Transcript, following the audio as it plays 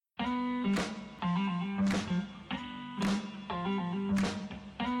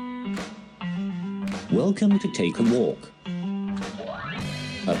Welcome to Take a Walk,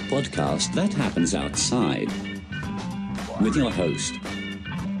 a podcast that happens outside, with your host,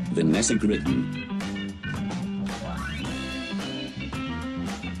 Vanessa Gritton.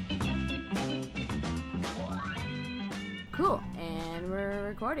 Cool, and we're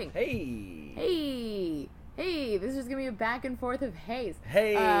recording. Hey, this is gonna be a back and forth of haze.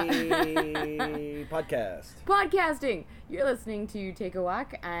 Podcasting. You're listening to Take a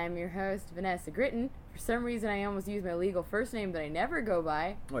Walk. I'm your host, Vanessa Gritton. For some reason, I almost used my legal first name that I never go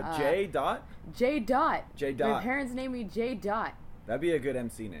by. What, J. Dot? J. Dot. J. Dot. My parents named me J. Dot. That'd be a good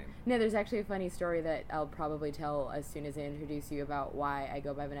MC name. No, there's actually a funny story that I'll probably tell as soon as I introduce you about why I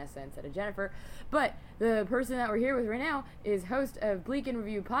go by Vanessa instead of Jennifer. But the person that we're here with right now is host of Bleak and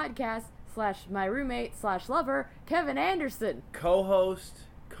Review podcast / my roommate / lover, Kevin Anderson. Co-host,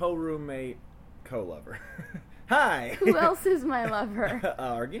 co-roommate, co-lover. Hi! Who else is my lover?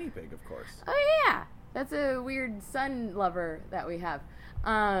 Our guinea pig, of course. Oh, yeah. That's a weird son lover that we have.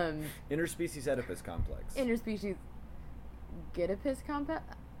 Interspecies Oedipus complex. Interspecies Oedipus complex?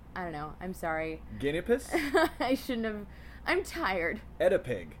 I don't know. I'm sorry. Guinea-pus? I shouldn't have. I'm tired.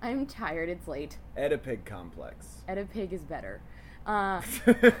 Oedipig. I'm tired. It's late. Oedipig complex. Oedipig is better.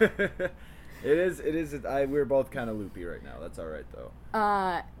 It is. We're both kind of loopy right now. That's all right, though.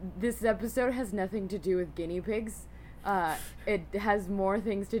 This episode has nothing to do with guinea pigs. It has more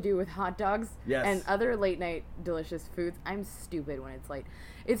things to do with hot dogs and other late night delicious foods. I'm stupid when it's late.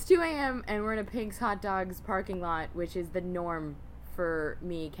 It's 2 a.m. and we're in a Pink's Hot Dogs parking lot, which is the norm for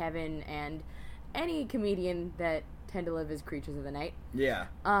me, Kevin, and any comedian that tend to live as creatures of the night. Yeah.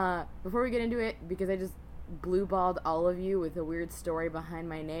 Before we get into it, because I just blue-balled all of you with a weird story behind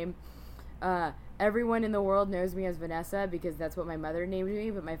my name, everyone in the world knows me as Vanessa because that's what my mother named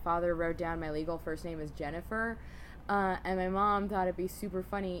me, but my father wrote down my legal first name as Jennifer. And my mom thought it'd be super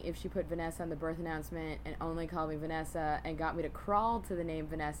funny if she put Vanessa on the birth announcement and only called me Vanessa and got me to crawl to the name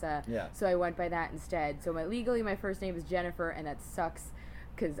Vanessa. Yeah. So I went by that instead. So legally my first name is Jennifer, and that sucks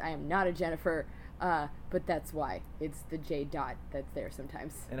because I am not a Jennifer. But that's why. It's the J. Dot that's there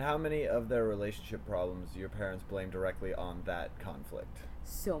sometimes. And how many of their relationship problems do your parents blame directly on that conflict?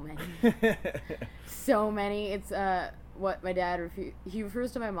 So many. So many. It's, what my dad he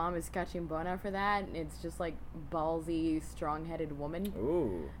refers to my mom as Cachimbona for that, and it's just like ballsy, strong-headed woman.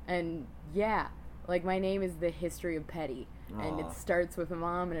 Ooh. And yeah, like my name is the history of petty. Aww. And it starts with my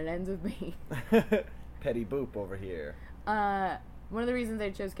mom and it ends with me. Petty boop over here. One of the reasons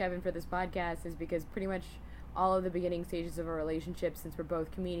I chose Kevin for this podcast is because pretty much all of the beginning stages of our relationship, since we're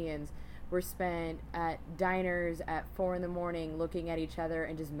both comedians, were spent at diners at 4 a.m. looking at each other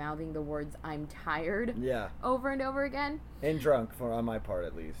and just mouthing the words "I'm tired" over and over again. And drunk, on my part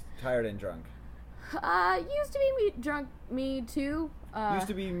at least. Tired and drunk. Used to be me too. Used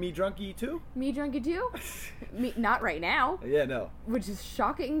to be me drunky too? Me drunky too? Not right now. Yeah, no. Which is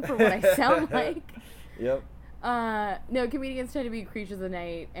shocking for what I sound like. Yep. No, comedians tend to be creatures of the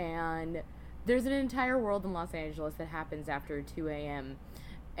night, and there's an entire world in Los Angeles that happens after 2 a.m.,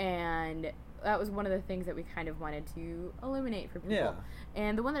 and that was one of the things that we kind of wanted to eliminate for people. Yeah.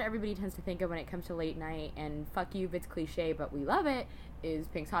 And the one that everybody tends to think of when it comes to late night, and fuck you if it's cliche, but we love it, is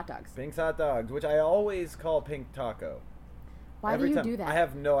Pink's Hot Dogs. Pink's Hot Dogs, which I always call Pink Taco. Why do you do that? I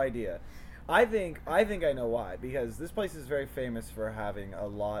have no idea. I think I know why, because this place is very famous for having a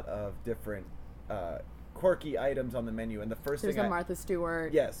lot of different quirky items on the menu, and the first There's a Martha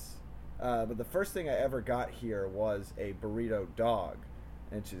Stewart. Yes. But the first thing I ever got here was a burrito dog.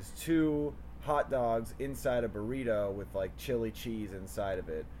 Which is 2 hot dogs inside a burrito with like chili cheese inside of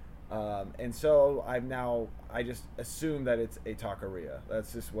it. And so I just assume that it's a taqueria.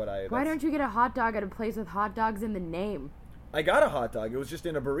 That's just what Why don't you get a hot dog at a place with hot dogs in the name? I got a hot dog. It was just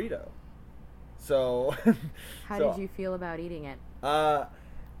in a burrito. So. How did you feel about eating it?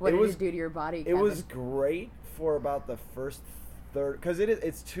 What did it do to your body, Kevin? It was great for about the first third, because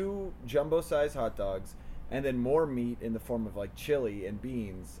it's 2 jumbo-sized hot dogs. And then more meat in the form of like chili and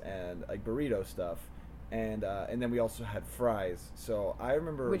beans and like burrito stuff, and then we also had fries. So I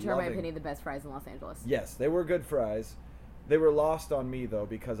remember which are, in my opinion, the best fries in Los Angeles. Yes, they were good fries. They were lost on me though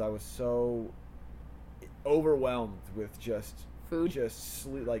because I was so overwhelmed with just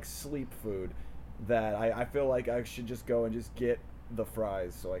sleep food that I feel like I should just go and just get the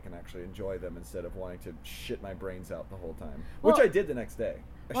fries so I can actually enjoy them instead of wanting to shit my brains out the whole time, which I did the next day.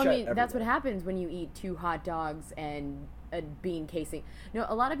 Well, I mean, that's what happens when you eat 2 hot dogs and a bean casing. No,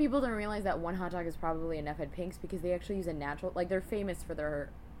 a lot of people don't realize that 1 hot dog is probably enough at Pink's because they actually use a natural, like they're famous for their,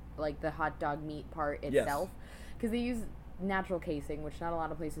 like the hot dog meat part itself, because they use natural casing, which not a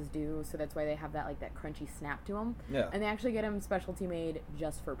lot of places do, so that's why they have that like that crunchy snap to them. Yeah. And they actually get them specialty made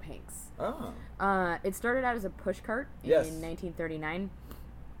just for Pinks. Oh. It started out as a push cart in 1939.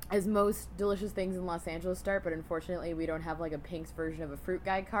 As most delicious things in Los Angeles start, but unfortunately we don't have like a Pink's version of a fruit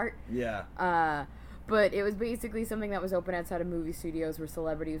guy cart. Yeah. But it was basically something that was open outside of movie studios where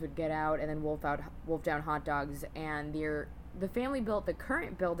celebrities would get out and then wolf down hot dogs. And the family built the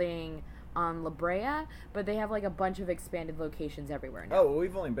current building on La Brea, but they have like a bunch of expanded locations everywhere now. Oh, well,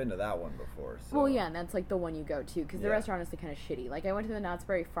 we've only been to that one before. So. Well, yeah, and that's like the one you go to because the restaurant is kind of shitty. Like I went to the Knott's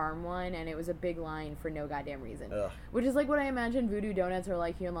Berry Farm one, and it was a big line for no goddamn reason. Ugh. Which is like what I imagine Voodoo Donuts are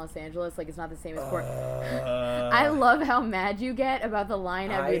like here in Los Angeles. Like it's not the same as Port. I love how mad you get about the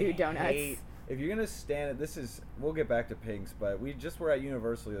line at Voodoo Donuts. If you're gonna stand it, we'll get back to Pink's, but we just were at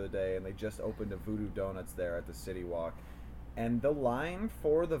Universal the other day, and they just opened a Voodoo Donuts there at the City Walk. And the line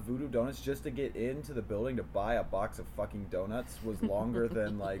for the Voodoo Donuts just to get into the building to buy a box of fucking donuts was longer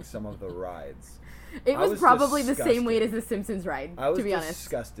than like some of the rides. It was probably the same weight as the Simpsons ride, to be honest. I was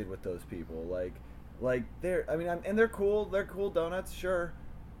disgusted with those people. Like they're, I mean, and they're cool. They're cool donuts, sure.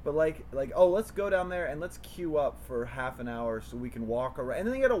 But like, oh, let's go down there and let's queue up for half an hour so we can walk around. And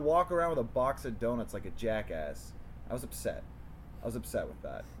then you got to walk around with a box of donuts like a jackass. I was upset with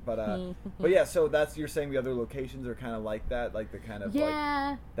that. But yeah, so you're saying the other locations are kind of like that, like the kind of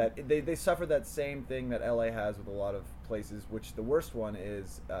like that they suffer that same thing that LA has with a lot of places. Which the worst one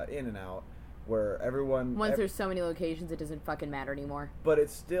is In-N-Out, where everyone there's so many locations, it doesn't fucking matter anymore. But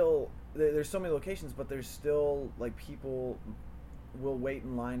it's still there's so many locations, but there's still like people will wait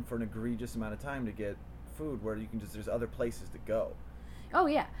in line for an egregious amount of time to get food where there's other places to go. Oh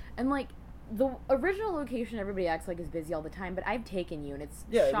yeah, and like the original location everybody acts like is busy all the time, but I've taken you and it's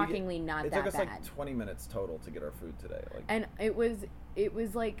shockingly not that bad. It took us like 20 minutes total to get our food today. And it was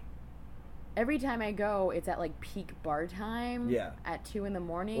like every time I go, it's at like peak bar time. Yeah. At 2 a.m.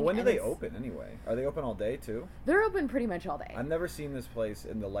 Well, when do they open anyway? Are they open all day too? They're open pretty much all day. I've never seen this place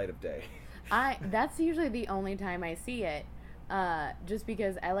in the light of day. That's usually the only time I see it. Just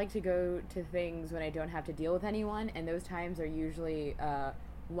because I like to go to things when I don't have to deal with anyone, and those times are usually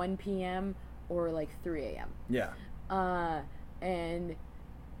 1 p.m. or like 3 a.m. Yeah. And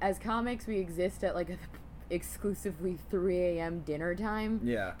as comics, we exist at like exclusively 3 a.m. dinner time.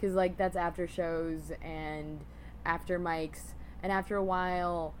 Yeah. Because like that's after shows and after mics, and after a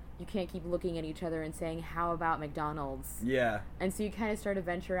while you can't keep looking at each other and saying, how about McDonald's? Yeah. And so you kind of start to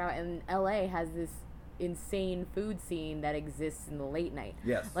venture out, and LA has this insane food scene that exists in the late night.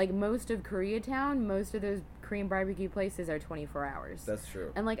 Yes. Like most of Koreatown, most of those Korean barbecue places are 24 hours. That's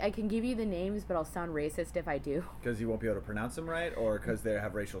true. And like I can give you the names, but I'll sound racist if I do. Because you won't be able to pronounce them right, or because they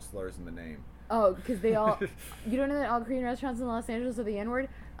have racial slurs in the name? Oh, because they all... You don't know that all Korean restaurants in Los Angeles are the N-word?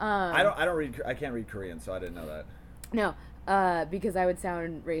 I can't read Korean, so I didn't know that. No. Because I would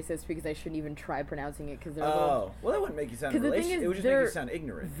sound racist because I shouldn't even try pronouncing it because they're well, that wouldn't make you sound racist. It would just make you sound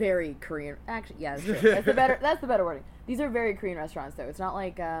ignorant. Very Korean. Actually, yeah, that's true. That's the better wording. These are very Korean restaurants, though. It's not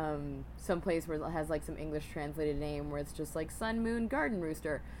like some place where it has like some English translated name where it's just like Sun Moon Garden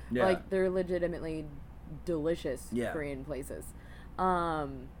Rooster. Yeah. Like they're legitimately delicious Korean places.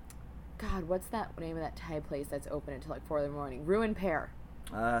 God, what's that name of that Thai place that's open until like 4 a.m? Ruined Pear.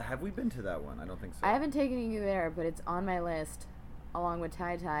 Have we been to that one? I don't think so. I haven't taken you there, but it's on my list along with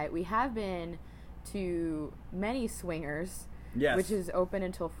Tai Tai. We have been to many Swingers, yes, which is open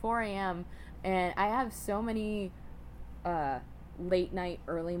until 4 a.m. And I have so many late night,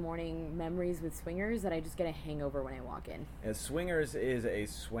 early morning memories with Swingers that I just get a hangover when I walk in. And Swingers is a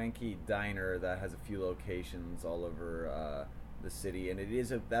swanky diner that has a few locations all over the city, and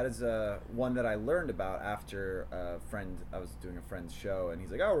that is one that I learned about after I was doing a friend's show, and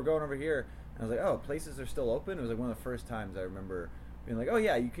he's like, oh, we're going over here, and I was like, oh, places are still open? It was like one of the first times I remember being like, oh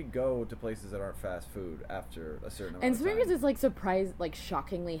yeah, you could go to places that aren't fast food after a certain amount of time. And Swingers is like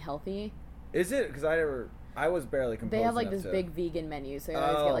shockingly healthy. Is it? Because I was barely composed. They have like this big vegan menu, so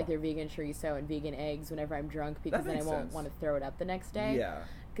I always get like their vegan chorizo and vegan eggs whenever I'm drunk, because then I won't want to throw it up the next day. Yeah.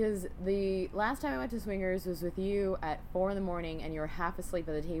 Because the last time I went to Swingers was with you at 4 a.m, and you were half asleep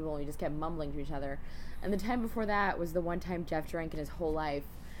at the table and you just kept mumbling to each other. And the time before that was the one time Jeff drank in his whole life.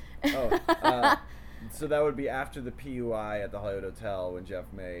 So that would be after the PUI at the Hollywood Hotel when Jeff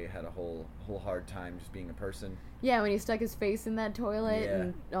May had a whole hard time just being a person. Yeah, when he stuck his face in that toilet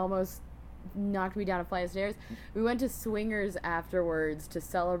and almost knocked me down a flight of stairs. We went to Swingers afterwards to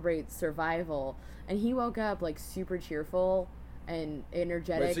celebrate survival, and he woke up like super cheerful and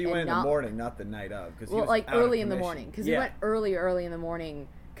energetic. Wait, so you went in the morning, not the night of? Well, like early in the morning, because he went early in the morning,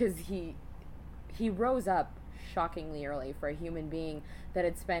 because he rose up shockingly early for a human being that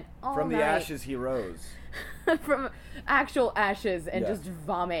had spent all From night... the ashes he rose. From actual ashes and just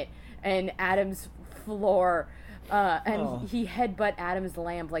vomit and Adam's floor. He headbutt Adam's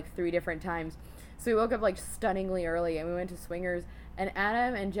lamp like 3 different times. So we woke up like stunningly early and we went to Swingers. And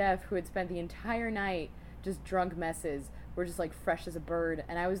Adam and Jeff, who had spent the entire night just drunk messes, were just like fresh as a bird.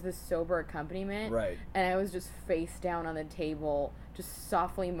 And I was the sober accompaniment. Right. And I was just face down on the table, just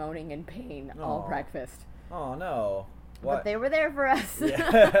softly moaning in pain all breakfast. Oh, no. What? But they were there for us.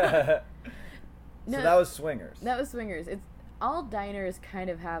 Yeah. So that was Swingers. That was Swingers. It's all diners kind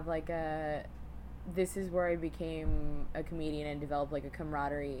of have like a... This is where I became a comedian and developed like a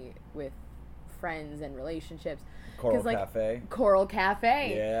camaraderie with friends and relationships. Coral Cafe. Coral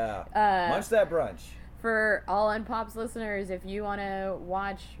Cafe. Yeah. Munch that brunch. For all Unpops listeners, if you want to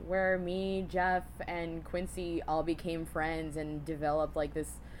watch where me, Jeff, and Quincy all became friends and developed like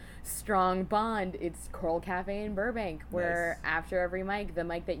this strong bond, it's Coral Cafe in Burbank, where after every mic, the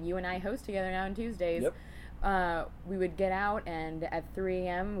mic that you and I host together now on Tuesdays, we would get out, and at 3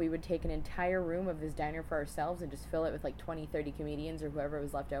 a.m. we would take an entire room of this diner for ourselves and just fill it with like 20, 30 comedians or whoever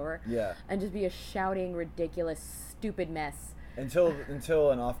was left over. Yeah. And just be a shouting, ridiculous, stupid mess. Until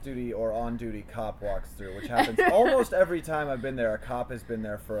an off-duty or on-duty cop walks through, which happens almost every time I've been there. A cop has been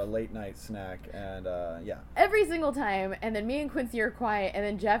there for a late-night snack, and every single time. And then me and Quincy are quiet, and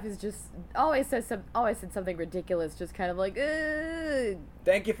then Jeff is just always said something ridiculous, just kind of like, ugh.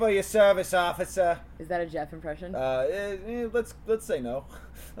 Thank you for your service, officer. Is that a Jeff impression? Let's say no.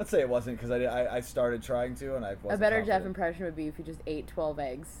 Let's say it wasn't, because I started trying to, and I wasn't A better confident. Jeff impression would be if you just ate 12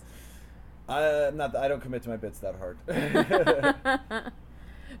 eggs. I don't commit to my bits that hard.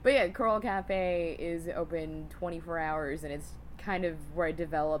 But yeah, Coral Cafe is open 24 hours, and it's kind of where I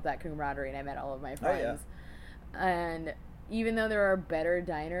developed that camaraderie, and I met all of my friends. Oh, yeah. And even though there are better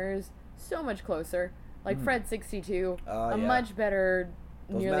diners, so much closer. Like Fred 62, much better.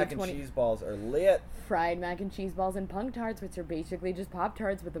 Those mac and cheese balls are lit. Fried mac and cheese balls and punk tarts, which are basically just Pop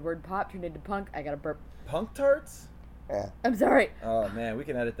Tarts with the word pop turned into punk. I got a burp. Punk tarts? I'm sorry. Oh man, we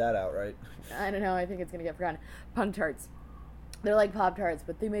can edit that out, right? I don't know. I think it's gonna get forgotten. Punk tarts. They're like Pop Tarts,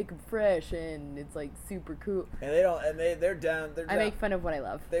 but they make them fresh, and it's like super cool. And they don't. And they're down. I make fun of what I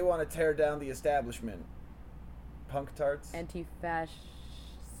love. They want to tear down the establishment. Punk tarts. Anti-fascist.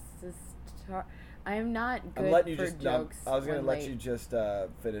 I am not good I'm letting you for just, jokes. I was gonna let you just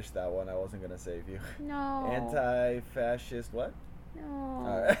finish that one. I wasn't gonna save you. No. Anti-fascist. What? No.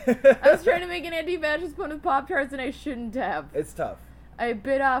 Right. I was trying to make an anti-fascist pun with Pop Tarts, and I shouldn't have. It's tough. I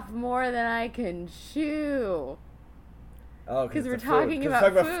bit off more than I can chew. Oh, because we're talking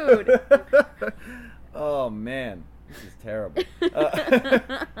about food. Oh man, this is terrible.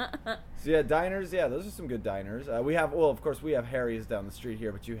 So yeah, diners. Yeah, those are some good diners. We have, well, of course, we have Harry's down the street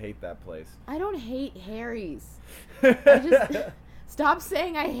here, but you hate that place. I don't hate Harry's. I just stop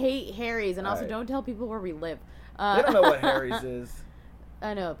saying I hate Harry's, and also don't tell people where we live. They don't know what Harry's is.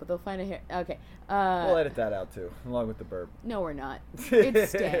 I know, but they'll find a Harry. Okay. We'll edit that out too, along with the burp. No, we're not.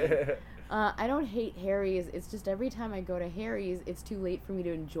 It's staying. I don't hate Harry's. It's just every time I go to Harry's, it's too late for me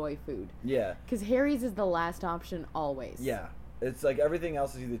to enjoy food. Yeah. Because Harry's is the last option always. Yeah. It's like everything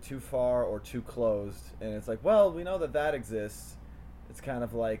else is either too far or too closed, and it's like, well, we know that exists. It's kind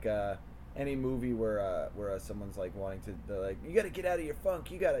of like any movie where someone's like wanting to, they're like, you got to get out of your funk.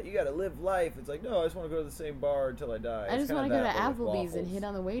 You gotta live life. It's like, no, I just want to go to the same bar until I die. I just want to go to Applebee's and hit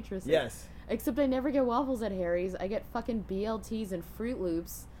on the waitresses. Yes. Except I never get waffles at Harry's. I get fucking BLTs and Fruit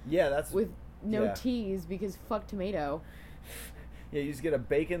Loops. Yeah, that's with no T's because fuck tomato. Yeah, you just get a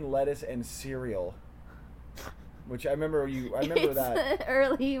bacon, lettuce, and cereal. Which I remember it's that. The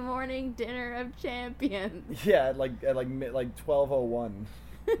early morning dinner of champions. Yeah, at like 12:01.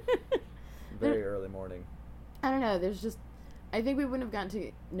 Very early morning. I don't know. I think we wouldn't have gotten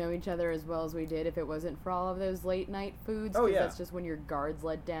to know each other as well as we did if it wasn't for all of those late night foods. Oh, yeah. That's just when your guard's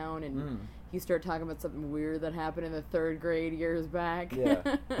let down and you start talking about something weird that happened in the 3rd grade years back. Yeah.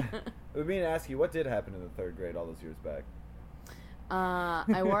 We mean to ask you, what did happen in the 3rd grade all those years back?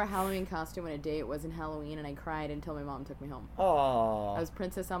 I wore a Halloween costume on a day it wasn't Halloween, and I cried until my mom took me home. Aww. I was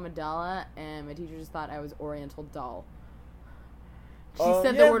Princess Amidala, and my teacher just thought I was Oriental doll. She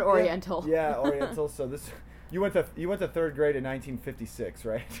said the word Oriental. Yeah, Oriental. So you went to 3rd grade in 1956,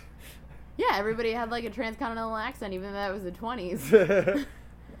 right? Yeah, everybody had like a transcontinental accent, even though that was the 20s.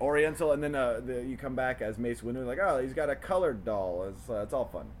 Oriental, and then you come back as Mace Windu, like, oh, he's got a colored doll. It's all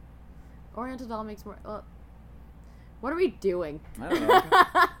fun. Oriental doll makes more. What are we doing? I don't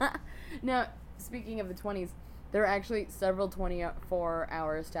know. Now, speaking of the 20s, there are actually several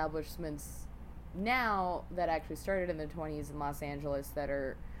 24-hour establishments now that actually started in the 20s in Los Angeles that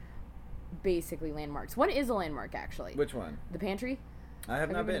are basically landmarks. One is a landmark, actually. Which one? The Pantry. I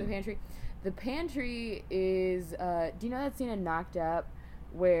have not been. To the Pantry. The Pantry is, do you know that scene in Knocked Up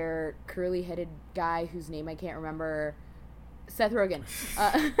where curly-headed guy whose name I can't remember, Seth Rogen.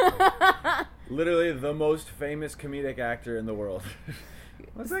 Literally the most famous comedic actor in the world.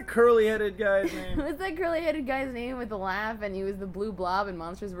 What's that curly-headed guy's name? What's that curly-headed guy's name with the laugh, and he was the blue blob in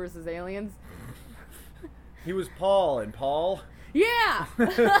Monsters vs. Aliens? He was Paul, and Paul? Yeah!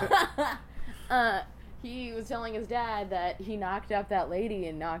 He was telling his dad that he knocked up that lady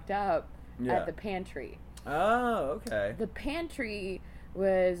and knocked up at the Pantry. Oh, okay. The Pantry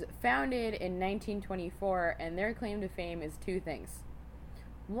was founded in 1924, and their claim to fame is two things.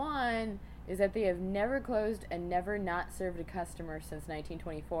 One is that they have never closed and never not served a customer since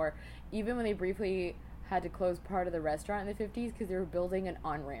 1924, even when they briefly had to close part of the restaurant in the 50s because they were building an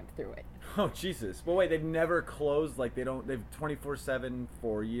on-ramp through it. Oh, Jesus. Well, wait, they've never closed, like, they've 24/7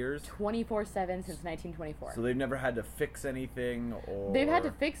 for years? 24/7 since 1924. So they've never had to fix anything, or... They've had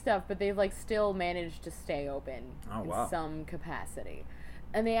to fix stuff, but they've, like, still managed to stay open in some capacity.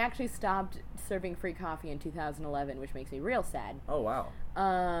 And they actually stopped serving free coffee in 2011, which makes me real sad. Oh, wow.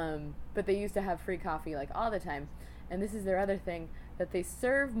 But they used to have free coffee, like, all the time. And this is their other thing, that they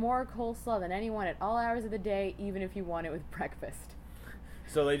serve more coleslaw than anyone at all hours of the day, even if you want it with breakfast.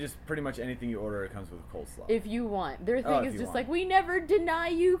 So they just, pretty much anything you order, it comes with coleslaw. If you want. Their thing is just like, we never deny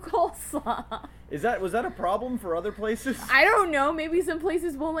you coleslaw. Was that a problem for other places? I don't know. Maybe some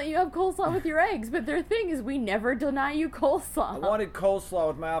places won't let you have coleslaw with your eggs, but their thing is, we never deny you coleslaw. I wanted coleslaw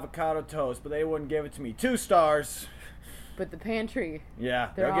with my avocado toast, but they wouldn't give it to me. 2 stars. But the Pantry, yeah,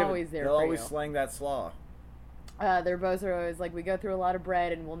 they're always there for you. They'll always slang that slaw. Their bows are always like, we go through a lot of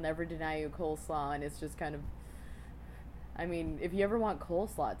bread and we'll never deny you coleslaw, and it's just kind of, I mean, if you ever want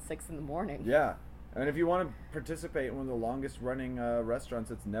coleslaw at 6 in the morning. Yeah. And if you want to participate in one of the longest running restaurants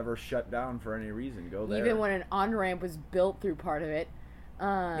that's never shut down for any reason, go there. Even when an on-ramp was built through part of it.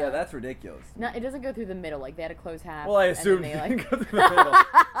 Yeah, that's ridiculous. No, it doesn't go through the middle. Like, they had to close half. Well, I assumed it didn't go through the middle.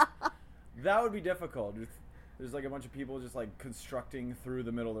 That would be difficult. There's like a bunch of people just like constructing through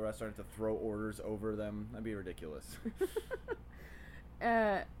the middle of the restaurant to throw orders over them. That'd be ridiculous.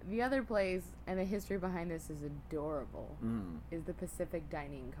 The other place, and the history behind this is adorable, is the Pacific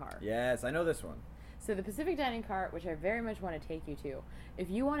Dining Car. Yes, I know this one. So the Pacific Dining Car, which I very much want to take you to, if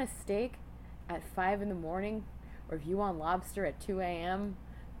you want a steak at 5 in the morning, or if you want lobster at 2 a.m.,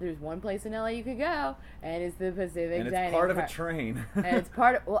 there's one place in LA you could go, and it's the Pacific Dining Car. And it's part of a train. And it's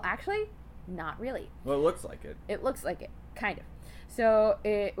part of, well, actually, not really. Well, it looks like it. It looks like it, kind of. So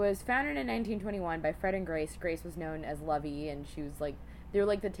it was founded in 1921 by Fred and Grace. Grace was known as Lovey, and she was like, they were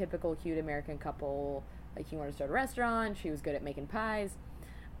like the typical cute American couple. Like, he wanted to start a restaurant. She was good at making pies.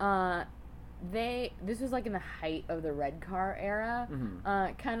 This was like in the height of the red car era,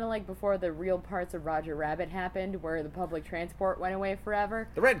 kind of like before the real parts of Roger Rabbit happened, where the public transport went away forever.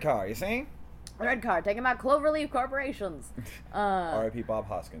 The red car, you see? Red car, taking out Cloverleaf Corporations. R.I.P. Bob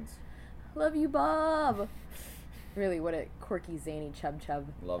Hoskins. Love you, Bob. Really, what a quirky, zany chub.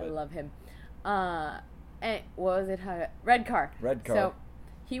 Love it. I love him. And what was it? Red car. Red car. So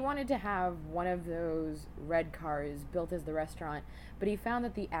he wanted to have one of those red cars built as the restaurant, but he found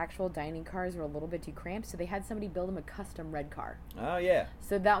that the actual dining cars were a little bit too cramped, so they had somebody build him a custom red car. Oh, yeah.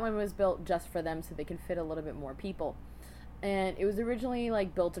 So that one was built just for them so they could fit a little bit more people. And it was originally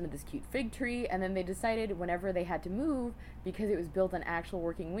like built into this cute fig tree, and then they decided whenever they had to move, because it was built on actual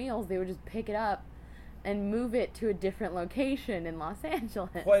working wheels, they would just pick it up and move it to a different location in Los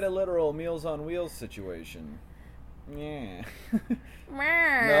Angeles. Quite a literal Meals on Wheels situation. Yeah.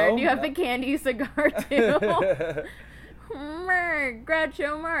 No? Do you have the candy cigar too?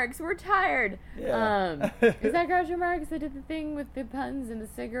 Groucho Marx, we're tired. Yeah. Is that Groucho Marx that did the thing with the puns and the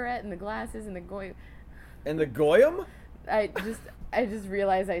cigarette and the glasses and the goy? And the goyim? I just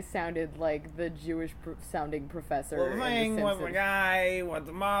realized I sounded like the Jewish sounding professor. The thing with the guy with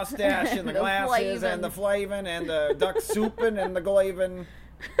the mustache and the glasses and the flavin and the duck soupin and the goyim.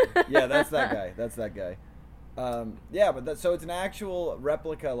 Yeah, that's that guy. Yeah, but so it's an actual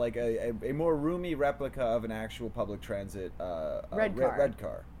replica, like a more roomy replica of an actual public transit red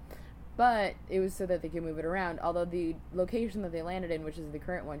car. But it was so that they could move it around. Although the location that they landed in, which is the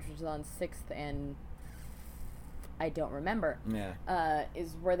current one, which is on 6th and I don't remember,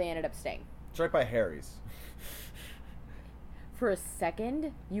 is where they ended up staying. It's right by Harry's. For a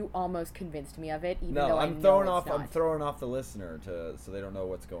second, you almost convinced me of it, even no, though I'm throwing off the listener so they don't know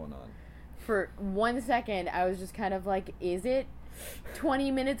what's going on. For 1 second, I was just kind of like, is it 20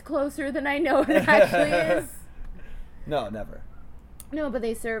 minutes closer than I know it actually is? No, never. No, but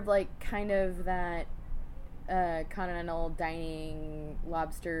they serve like kind of that continental dining,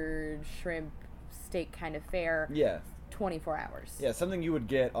 lobster, shrimp, steak kind of fare. Yeah. 24 hours. Yeah, something you would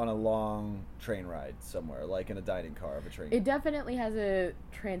get on a long train ride somewhere, like in a dining car of a train. It definitely has a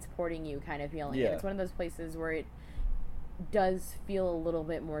transporting you kind of feeling. Yeah. And it's one of those places where it does feel a little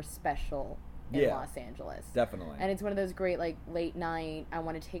bit more special in Los Angeles. Definitely. And it's one of those great, like, late night, I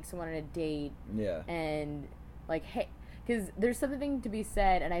want to take someone on a date. Yeah. And, like, hey, because there's something to be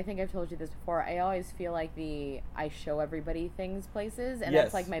said, and I think I've told you this before, I always feel like I show everybody things places, and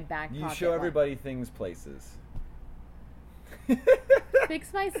that's like my back pocket. You show everybody things places.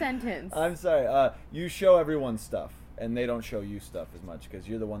 Fix my sentence. I'm sorry. You show everyone stuff, and they don't show you stuff as much, because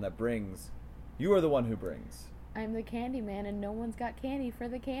you're the one that brings. You are the one who brings. I'm the candy man, and no one's got candy for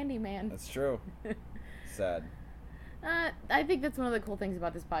the candy man. That's true. Sad. I think that's one of the cool things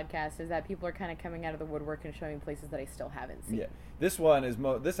about this podcast is that people are kind of coming out of the woodwork and showing places that I still haven't seen. Yeah, this one is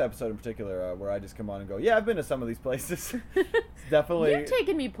this episode in particular where I just come on and go, yeah, I've been to some of these places. It's definitely. You've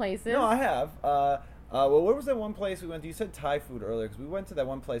taken me places. No, I have. Well, where was that one place we went to? You said Thai food earlier because we went to that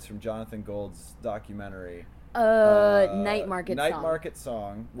one place from Jonathan Gold's documentary. Night Market Song. Night Market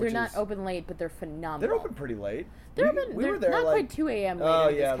Song. They're not open late, but they're phenomenal. They're open pretty late. We were there not quite 2 a.m. later Oh,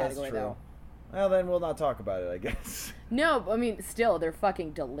 in yeah, this that's category, true. though. Well, then we'll not talk about it, I guess. No, I mean, still, they're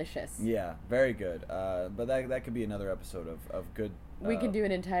fucking delicious. Yeah, very good. But that could be another episode of good... We could do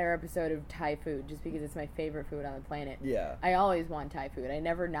an entire episode of Thai food just because it's my favorite food on the planet. Yeah. I always want Thai food. I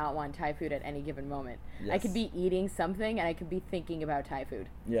never not want Thai food at any given moment. Yes. I could be eating something and I could be thinking about Thai food.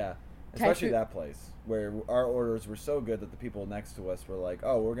 Yeah. Especially that place where our orders were so good that the people next to us were like,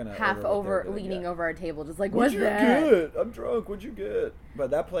 "Oh, we're gonna half order over leaning over our table, just like, what's that? What'd you get? I'm drunk. What'd you get?"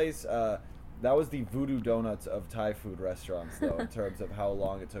 But that place, that was the Voodoo Donuts of Thai food restaurants, though, in terms of how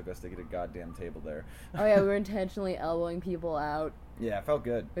long it took us to get a goddamn table there. Oh yeah, we were intentionally elbowing people out. Yeah, it felt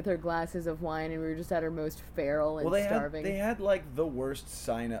good. With our glasses of wine, and we were just at our most feral and starving. They had like the worst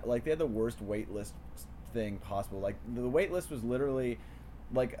sign up, like they had the worst wait list thing possible. Like the wait list was literally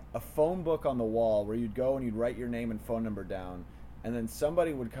like a phone book on the wall where you'd go and you'd write your name and phone number down, and then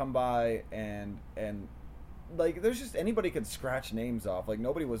somebody would come by and like there's just anybody could scratch names off. Like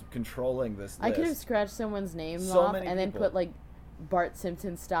nobody was controlling this list. I could have scratched someone's name off and then put like Bart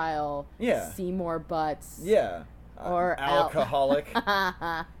Simpson style Seymour Butts. Yeah. Or alcoholic.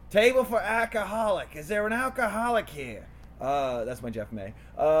 Table for alcoholic. Is there an alcoholic here? That's my Jeff May.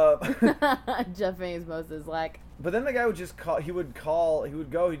 Jeff May is Moses Lack. But then the guy would just call. He would go.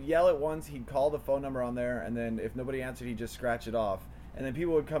 He'd yell at once. He'd call the phone number on there, and then if nobody answered, he'd just scratch it off. And then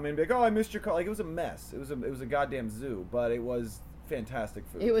people would come in and be like, "Oh, I missed your call." Like it was a mess. It was a goddamn zoo, but it was fantastic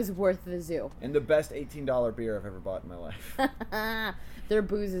food. It was worth the zoo. And the best $18 beer I've ever bought in my life. Their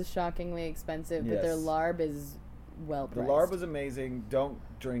booze is shockingly expensive, but their larb is well priced. The larb was amazing. Don't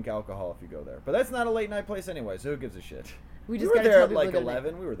drink alcohol if you go there. But that's not a late night place anyway, so who gives a shit? We were there at like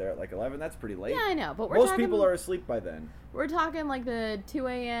 11. We were there at like 11. That's pretty late. Yeah, I know, but most people are asleep by then. We're talking like the 2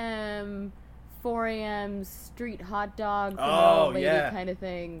 a.m., 4 a.m. street hot dog from an old lady kind of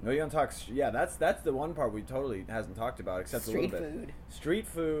thing. No, you don't talk. Yeah, that's the one part we totally hasn't talked about, except a little bit. Street food. Street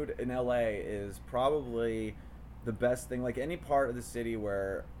food in LA is probably the best thing. Like any part of the city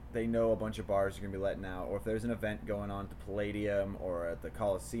where they know a bunch of bars are going to be letting out, or if there's an event going on at the Palladium or at the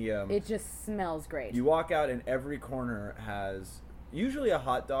Coliseum. It just smells great. You walk out and every corner has usually a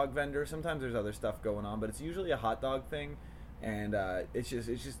hot dog vendor. Sometimes there's other stuff going on, but it's usually a hot dog thing. And it's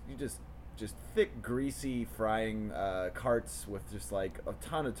just thick, greasy frying carts with just like a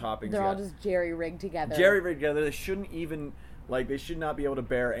ton of toppings. They're all just jerry-rigged together. They shouldn't even... Like, they should not be able to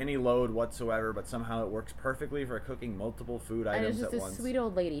bear any load whatsoever, but somehow it works perfectly for cooking multiple food items at once. And it's just a sweet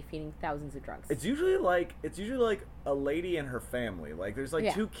old lady feeding thousands of drunks. It's usually like a lady and her family. Like, there's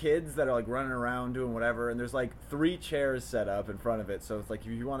like two kids that are like running around doing whatever, and there's like 3 chairs set up in front of it. So it's like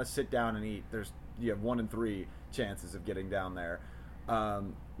if you want to sit down and eat, you have 1 in 3 chances of getting down there.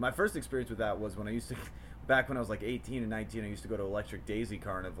 My first experience with that was when I used to... Back when I was like 18 and 19, I used to go to Electric Daisy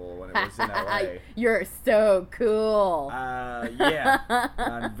Carnival when it was in LA. You're so cool. Yeah,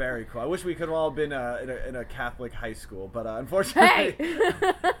 I'm very cool. I wish we could have all been in a Catholic high school, but unfortunately,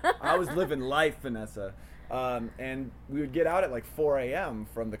 I was living life, Vanessa. And we would get out at like 4 a.m.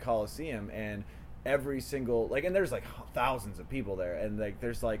 from the Coliseum, and every single and there's like thousands of people there, and like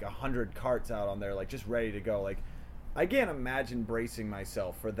there's like 100 carts out on there, like just ready to go. Like, I can't imagine bracing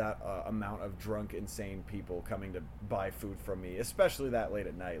myself for that amount of drunk, insane people coming to buy food from me, especially that late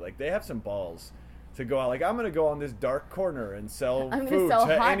at night. Like, they have some balls. to go out. Like, I'm gonna go on this dark corner and sell I'm food gonna sell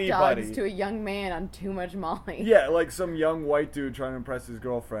to hot anybody. dogs to a young man on too much Molly. Yeah, like some young white dude trying to impress his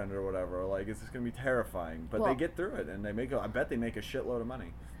girlfriend or whatever. Like, it's just gonna be terrifying. But they get through it, and they make. I bet they make a shitload of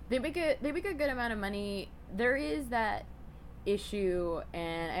money. They make a good amount of money. There is that issue,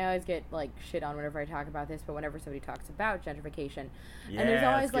 and I always get like shit on whenever I talk about this, but whenever somebody talks about gentrification, Yeah, and there's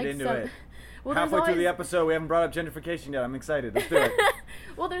always let's get into it. Well, halfway through the episode, we haven't brought up gentrification yet. I'm excited. Let's do it.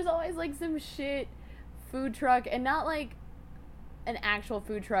 Well, there's always like some shit food truck, and not like an actual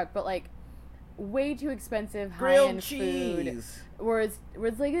food truck, but like way too expensive high-end food, where it's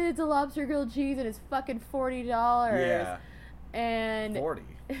like it's a lobster grilled cheese and it's fucking $40. Yeah. And 40.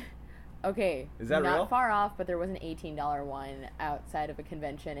 Okay, is that not real? far off, but there was an $18 one outside of a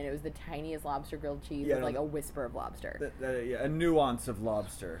convention, and it was the tiniest lobster grilled cheese with like a whisper of lobster. A nuance of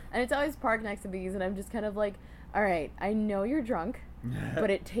lobster. And it's always parked next to these, and I'm just kind of like, all right, I know you're drunk, but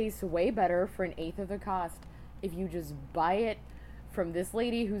it tastes way better for an eighth of the cost if you just buy it from this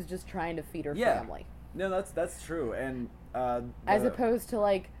lady who's just trying to feed her family. No, that's true, and as opposed to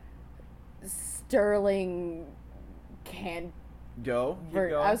like Sterling canned. Go.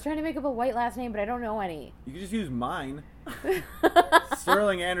 I was trying to make up a white last name, but I don't know any. You could just use mine.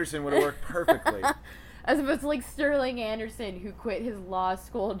 Sterling Anderson would have worked perfectly. As opposed to like Sterling Anderson, who quit his law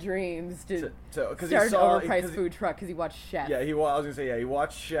school dreams to start an overpriced food truck because he watched Chef. Yeah, I was gonna say he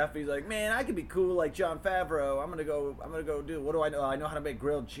watched Chef. He's like, man, I could be cool like Jon Favreau. I'm gonna go do. What do I know? I know how to make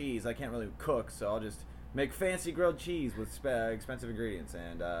grilled cheese. I can't really cook, so I'll just make fancy grilled cheese with expensive ingredients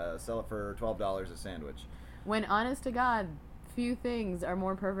and sell it for $12 a sandwich. When honest to God, few things are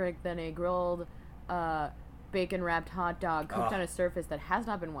more perfect than a grilled bacon-wrapped hot dog cooked on a surface that has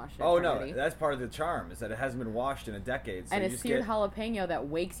not been washed in eternity. No, that's part of the charm, is that it hasn't been washed in a decade. So and a seared jalapeno that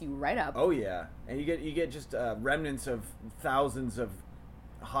wakes you right up. Oh yeah, and you get just remnants of thousands of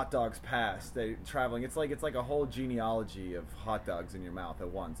hot dogs past traveling. It's like a whole genealogy of hot dogs in your mouth at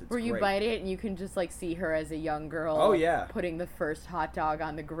once. It's where you great. bite it and you can just like see her as a young girl. Oh yeah, putting the first hot dog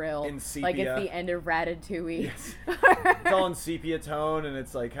on the grill in sepia. Like it's the end of Ratatouille. Yes. It's all in sepia tone, and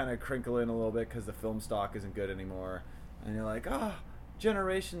it's like kind of crinkling a little bit because the film stock isn't good anymore. And you're like,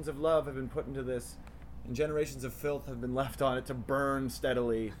 generations of love have been put into this, and generations of filth have been left on it to burn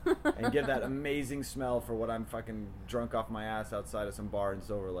steadily and give that amazing smell for what I'm fucking drunk off my ass outside of some bar in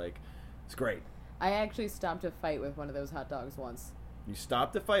Silver Lake. It's great. I actually stopped a fight with one of those hot dogs once. You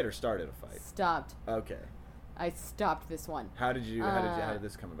stopped a fight or started a fight? Stopped. Okay. I stopped this one. How did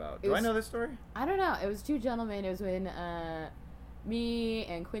this come about? Do I know this story? I don't know. It was two gentlemen. It was when me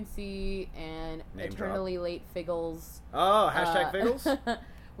and Quincy and Name eternally late Figgles. Oh, hashtag Figgles?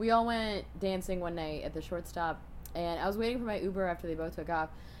 We all went dancing one night at the shortstop, and I was waiting for my Uber after they both took off,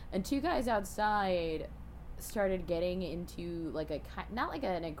 and two guys outside started getting into like not like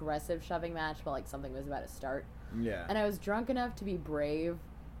an aggressive shoving match, but like something was about to start. Yeah. And I was drunk enough to be brave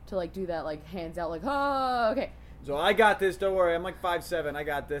to like do that like hands out like, oh, okay. So I got this, don't worry, I'm like 5'7", I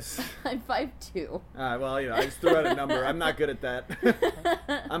got this. I'm 5'2". Well, I just threw out a number. I'm not good at that.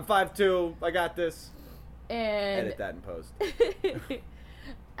 I'm 5'2", I got this. And edit that in post.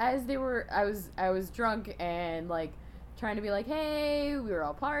 As they were, I was drunk and like trying to be like, hey, we were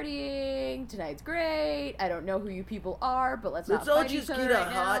all partying, tonight's great, I don't know who you people are, but let's not fight each other right now. Let's all just get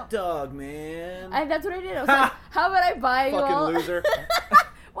a hot dog, man. And that's what I did. I was like, how about I buy you all... Fucking loser.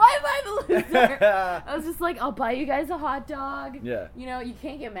 Why am I the loser? I was just like, I'll buy you guys a hot dog. Yeah. You know, you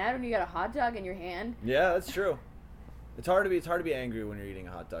can't get mad when you got a hot dog in your hand. Yeah, that's true. It's hard to be angry when you're eating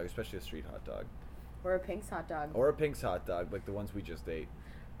a hot dog, especially a street hot dog. Or a Pink's hot dog. Or a Pink's hot dog, like the ones we just ate.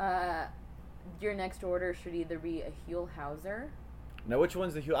 Your next order should either be a Huell Hauser. Now, which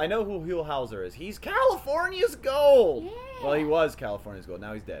one's the Huell? I know who Huell Hauser is. He's California's Gold. Yeah. Well, he was California's Gold.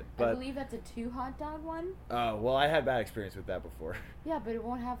 Now he's dead. But I believe that's a 2 hot dog one. Oh, well, I had bad experience with that before. Yeah, but it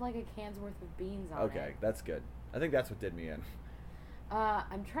won't have like a can's worth of beans on it. Okay, that's good. I think that's what did me in.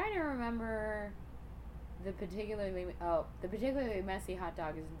 I'm trying to remember the particularly messy hot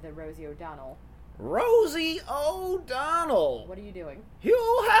dog is the Rosie O'Donnell. Rosie O'Donnell. What are you doing? Huell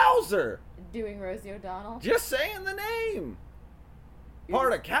Hauser. Doing Rosie O'Donnell? Just saying the name.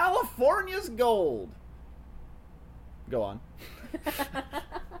 Part of California's Gold. Go on.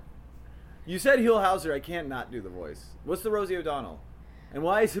 You said Huell Hauser. I can't not do the voice. What's the Rosie O'Donnell? And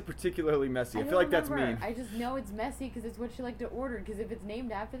why is it particularly messy? I feel like that's mean. I just know it's messy because it's what you like to order. Because if it's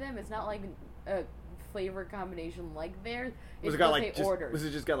named after them, it's not like a flavor combination like theirs. It's what they ordered. Was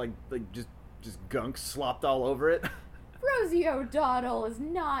it just got like just gunk slopped all over it? Rosie O'Donnell is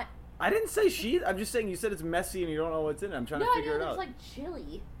not... I didn't say she... I'm just saying you said it's messy and you don't know what's in it. I'm trying to figure it out. There's like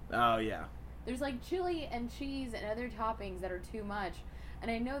chili. Oh, yeah. There's like chili and cheese and other toppings that are too much. And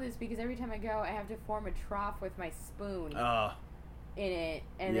I know this because every time I go, I have to form a trough with my spoon in it,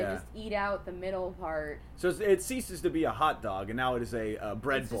 and then just eat out the middle part. So it ceases to be a hot dog, and now it is a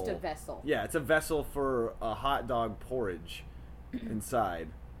bread bowl. It's just a vessel. Yeah, it's a vessel for a hot dog porridge inside.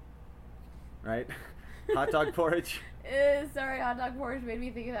 Right? Hot dog porridge? Sorry, hot dog porridge made me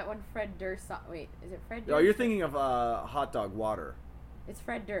think of that one Fred Durst song. Wait, is it Fred Durst? Oh, you're thinking of hot dog water. It's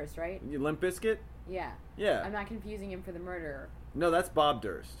Fred Durst, right? Limp Bizkit? Yeah. Yeah. I'm not confusing him for the murderer. No, that's Bob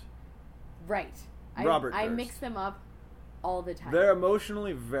Durst. Right. Robert I Durst. mix them up all the time. They're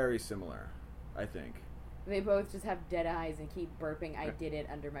emotionally very similar, I think. They both just have dead eyes and keep burping, I did it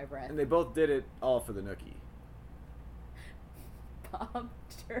under my breath. And they both did it all for the nookie. Bob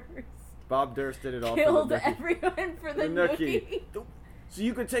Durst. Bob Durst did it all Killed for the nookie. everyone for the nookie. So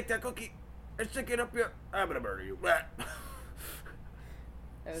you can take that cookie and stick it up your... I'm going to murder you.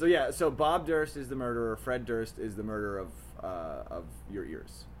 So yeah, so Bob Durst is the murderer. Fred Durst is the murderer of your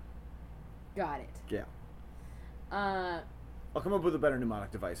ears. Got it. Yeah. I'll come up with a better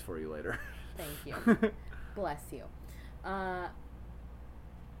mnemonic device for you later. Thank you. Bless you.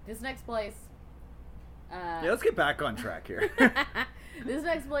 This next place... yeah, let's get back on track here. This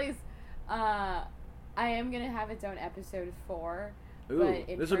next place, I am going to have its own episode for. Ooh,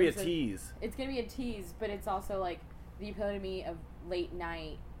 this will be a tease. It's going to be a tease, but it's also like the epitome of late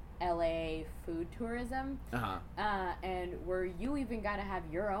night LA food tourism. And where you even got to have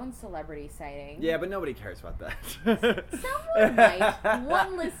your own celebrity sighting. Yeah, but nobody cares about that. Someone might.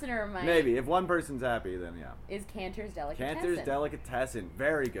 One listener might. Maybe. If one person's happy, then yeah. Is Cantor's Delicatessen. Cantor's Delicatessen.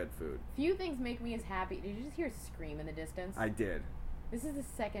 Very good food. Few things make me as happy. Did you just hear a scream in the distance? I did. This is the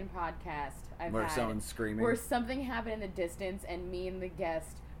second podcast I've where had someone's screaming. Where something happened in the distance and me and the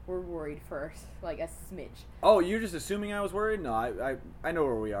guest were worried for like a smidge. Oh, you're just assuming I was worried? No, I know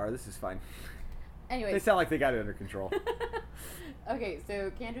where we are. This is fine. Anyway, they sound like they got it under control. Okay, so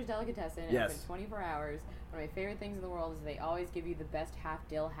Cantor's Delicatessen, yes. Open 24 hours. One of my favorite things in the world is they always give you the best half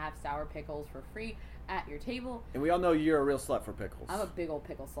dill, half sour pickles for free at your table. And we all know you're a real slut for pickles. I'm a big old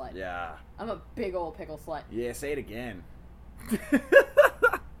pickle slut. Yeah. I'm a big old pickle slut. Yeah, say it again.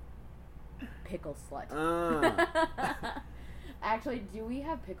 Pickle slut. Actually, do we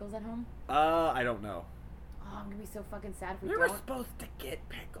have pickles at home? I don't know. Oh, I'm gonna be so fucking sad if we don't. don't. We're supposed to get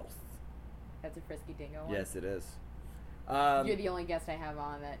pickles. That's a Frisky Dingo one. Yes, it is. You're the only guest I have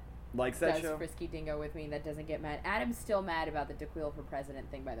on that likes that does show. Frisky Dingo with me that doesn't get mad. Adam's still mad about the DeQuil for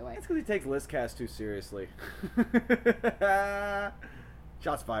president thing, by the way. That's because he takes Listcast too seriously.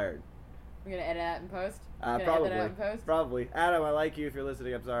 Shots fired. We're gonna edit that in post? Probably. Edit that in post? Probably. Adam, I like you if you're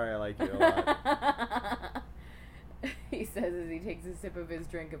listening. I'm sorry, I like you a lot. He says as he takes a sip of his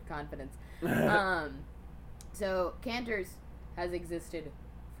drink of confidence. So Cantor's has existed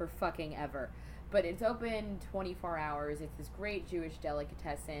for fucking ever. But it's open 24 hours. It's this great Jewish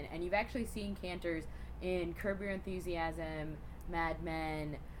delicatessen. And you've actually seen Cantor's in Curb Your Enthusiasm, Mad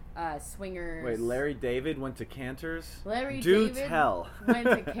Men, Swingers. Wait, Larry David went to Cantor's? David tell. went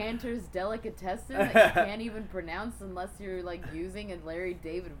to Cantor's Delicatessen that you can't even pronounce unless you're like using a Larry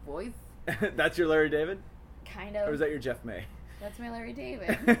David voice. That's your Larry David? Kind of. Or is that your Jeff May? That's my Larry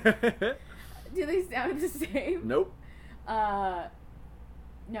David. Do they sound the same? Nope. No,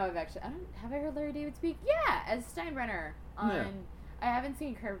 have I heard Larry David speak? Yeah, as Steinbrenner on. Yeah. I haven't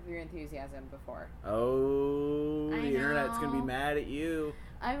seen Curb Your Enthusiasm before. Oh, the internet's gonna be mad at you.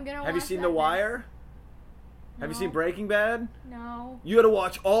 I'm gonna. Have you seen The Wire? No. Have you seen Breaking Bad? No. You gotta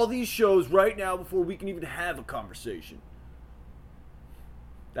watch all these shows right now before we can even have a conversation.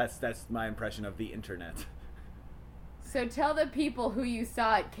 That's my impression of the internet. So tell the people who you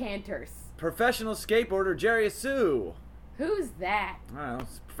saw at Cantor's. Professional skateboarder Jerry Sue. Who's that? I don't know.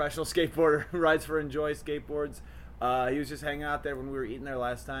 It's a professional skateboarder who rides for Enjoy Skateboards. He was just hanging out there when we were eating there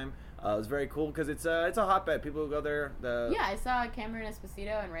last time. It was very cool because it's a hotbed. People who go there. Yeah, I saw Cameron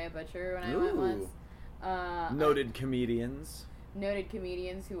Esposito and Rhea Butcher when I went once. Noted comedians. Noted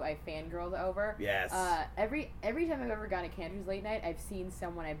comedians who I fangirled over. Yes. Every time I've ever gone to Cantor's late night, I've seen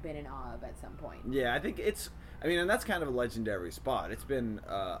someone I've been in awe of at some point. Yeah, I think and that's kind of a legendary spot. It's been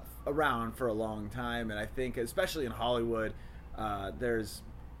around for a long time, and I think, especially in Hollywood, there's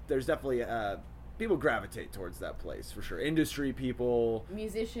definitely people gravitate towards that place for sure. Industry people,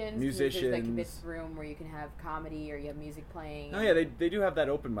 musicians. There's like this room where you can have comedy or you have music playing. Oh yeah, they do have that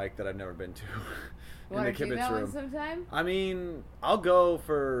open mic that I've never been to. In the Kibitz room. Sometime? I mean, I'll go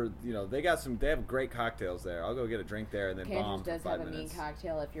for, they have great cocktails there. I'll go get a drink there and then bomb for 5 minutes. Cantor's does have a mean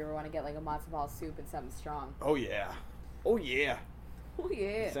cocktail if you ever want to get like a matzo ball soup and something strong. Oh yeah. Oh yeah. Oh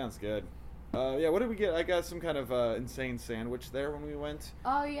yeah. That sounds good. Yeah, what did we get? I got some kind of insane sandwich there when we went.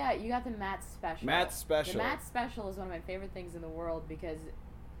 Oh, yeah, you got the Matt's Special. Matt's Special. The Matt's Special is one of my favorite things in the world because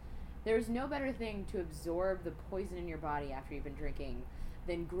there's no better thing to absorb the poison in your body after you've been drinking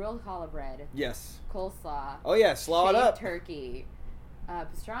than grilled challah bread. Yes. Coleslaw. Oh, yeah, slaw it up. Turkey.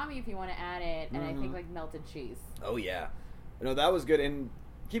 Pastrami if you want to add it, and I think, like, melted cheese. Oh, yeah. No, that was good, and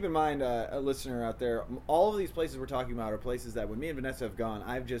keep in mind, a listener out there, all of these places we're talking about are places that when me and Vanessa have gone,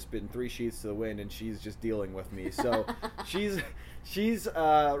 I've just been 3 sheets to the wind, and she's just dealing with me. So she's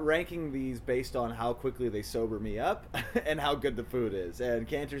ranking these based on how quickly they sober me up and how good the food is. And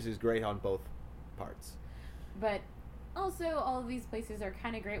Cantor's is great on both parts. But also, all of these places are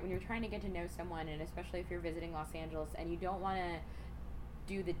kind of great when you're trying to get to know someone, and especially if you're visiting Los Angeles and you don't want to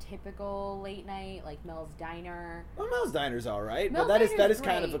do the typical late night, like Mel's Diner. Well, Mel's Diner's all right, Mel's but that is Diner's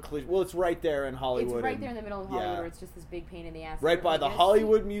kind of a cliche. Well, it's right there in Hollywood. It's right there in the middle of Hollywood, where it's just this big pain in the ass. Right by the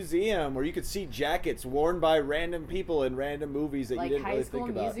Hollywood Museum, where you could see jackets worn by random people in random movies that you didn't really think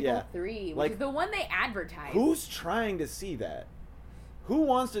about. Like High School Musical 3, which is the one they advertise. Who's trying to see that? Who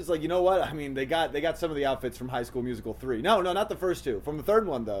wants to? It's like, you know what? I mean, they got some of the outfits from High School Musical 3. No, not the first two. From the third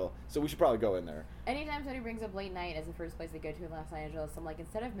one, though. So we should probably go in there. Anytime somebody brings up late night as the first place they go to in Los Angeles, I'm like,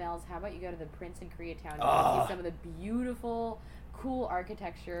 instead of Mel's, how about you go to the Prince in Koreatown and see some of the beautiful, cool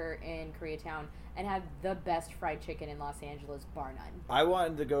architecture in Koreatown and have the best fried chicken in Los Angeles, bar none. I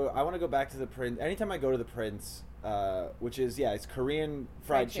want to go back to the Prince. Anytime I go to the Prince, which is, it's Korean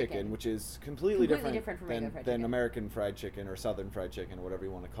fried chicken, which is completely different than American fried chicken or Southern fried chicken or whatever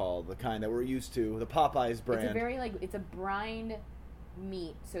you want to call the kind that we're used to, the Popeyes brand. It's a very, it's a brined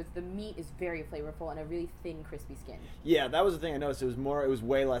meat, so the meat is very flavorful and a really thin, crispy skin. Yeah, that was the thing I noticed. It was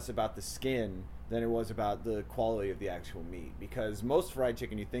way less about the skin than it was about the quality of the actual meat, because most fried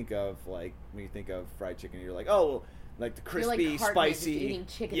chicken you think of, like, when you think of fried chicken, you're like, oh, like the crispy, spicy, just eating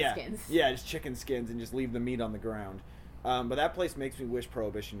chicken skins. Yeah, just chicken skins and just leave the meat on the ground. But that place makes me wish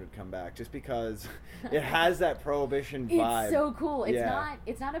Prohibition would come back, just because it has that Prohibition vibe. It's so cool.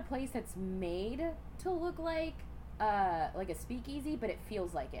 It's not a place that's made to look like a speakeasy, but it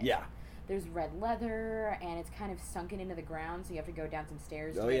feels like it. Yeah. There's red leather, and it's kind of sunken into the ground, so you have to go down some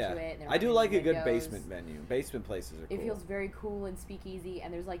stairs to get to it. And I do like a good basement menu. Basement places are cool. It feels very cool and speakeasy,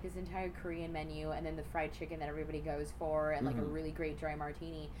 and there's like this entire Korean menu, and then the fried chicken that everybody goes for, and like a really great dry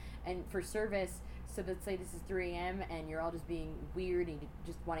martini. And for service, so let's say this is 3 a.m. and you're all just being weird and you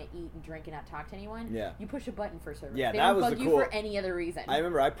just want to eat and drink and not talk to anyone. Yeah. You push a button for service. Yeah, they that don't was bug the you cool. for any other reason. I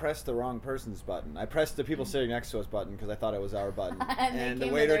remember I pressed the wrong person's button. I pressed the people sitting next to us button because I thought it was our button. and the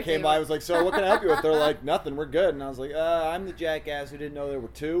waiter came by and was like, "So what can I help you with?" They're like, "Nothing, we're good." And I was like, "I'm the jackass who didn't know there were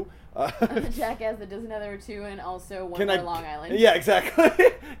 2." I'm the jackass that doesn't know there were 2 and also one more Long Island. Yeah, exactly.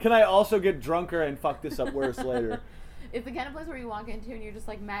 Can I also get drunker and fuck this up worse later? It's the kind of place where you walk into and you're just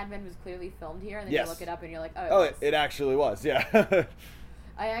like, Mad Men was clearly filmed here, and then you look it up and you're like, it actually was, yeah.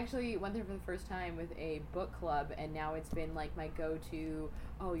 I actually went there for the first time with a book club, and now it's been like my go-to,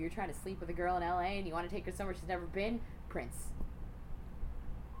 you're trying to sleep with a girl in LA and you want to take her somewhere she's never been? Prince.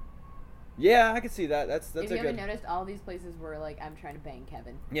 Yeah, I can see that. That's if you haven't noticed, all these places were like, I'm trying to bang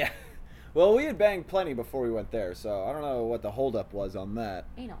Kevin. Yeah. Well, we had banged plenty before we went there, so I don't know what the holdup was on that.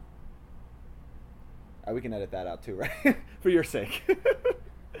 Anal. We can edit that out too, right? For your sake.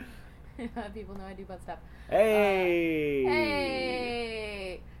 People know I do butt stuff. Hey!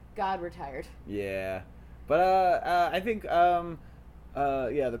 Hey! God, we're tired. Yeah. But I think,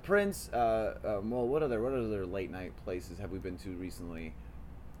 the Prince, well, what other late night places have we been to recently?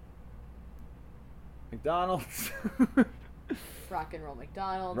 McDonald's. Rock and Roll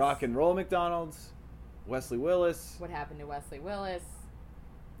McDonald's. Rock and Roll McDonald's. Wesley Willis. What happened to Wesley Willis?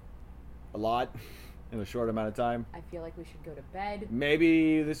 A lot. In a short amount of time. I feel like we should go to bed.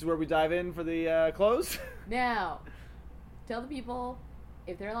 Maybe this is where we dive in for the close? Now, tell the people,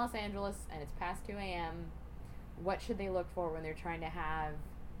 if they're in Los Angeles and it's past 2 a.m., what should they look for when they're trying to have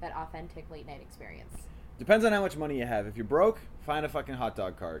that authentic late night experience? Depends on how much money you have. If you're broke, find a fucking hot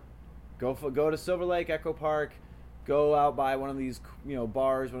dog cart. Go to Silver Lake, Echo Park. Go out by one of these,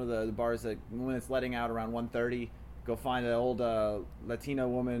 bars, one of the bars that when it's letting out around 1:30. Go find an old Latina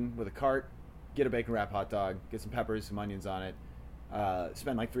woman with a cart. Get a bacon wrap hot dog, get some peppers, some onions on it,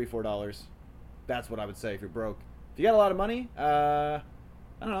 spend like $3-4. That's what I would say if you're broke. If you got a lot of money, I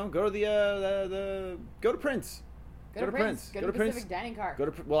don't know, go to Prince. Go to Prince. Go to Pacific Dining Car.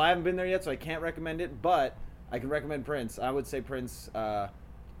 Well, I haven't been there yet, so I can't recommend it, but I can recommend Prince. I would say Prince,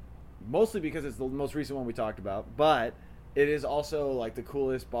 mostly because it's the most recent one we talked about, but it is also like the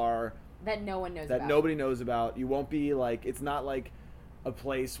coolest bar that no one knows about. That nobody knows about. You won't be like, it's not like a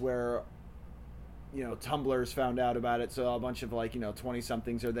place where Tumblrs found out about it, so a bunch of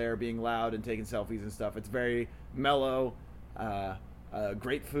 20-somethings are there being loud and taking selfies and stuff. It's very mellow,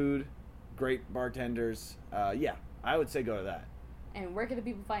 great food, great bartenders. Yeah, I would say go to that. And where can the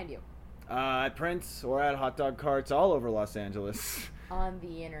people find you? At Prince or at hot dog carts all over Los Angeles. On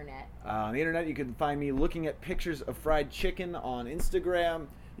the internet. On the internet, you can find me looking at pictures of fried chicken on Instagram.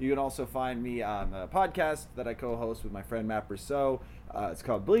 You can also find me on a podcast that I co-host with my friend Matt Brousseau. It's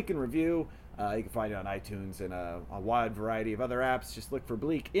called Bleak in Review. You can find it on iTunes and a wide variety of other apps. Just look for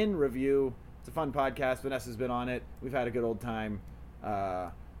Bleak in Review. It's a fun podcast. Vanessa's been on it. We've had a good old time.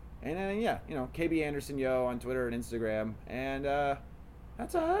 KB Anderson Yo on Twitter and Instagram. And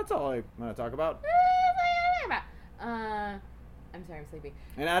that's all I want to talk about. I'm sorry, I'm sleepy.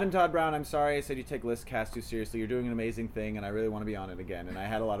 And Adam Todd Brown, I'm sorry I said you take Listcast too seriously. You're doing an amazing thing, and I really want to be on it again. And I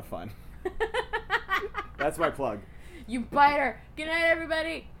had a lot of fun. That's my plug. You biter. Good night,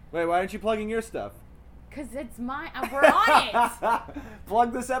 everybody. Wait, why aren't you plugging your stuff? Because it's mine. We're on it.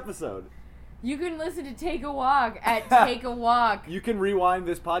 Plug this episode. You can listen to Take a Walk at Take a Walk. You can rewind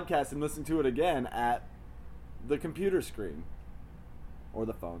this podcast and listen to it again at the computer screen. Or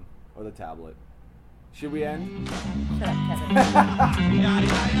the phone. Or the tablet. Should we end? Shut up, Kevin.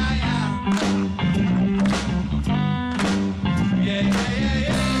 Yeah.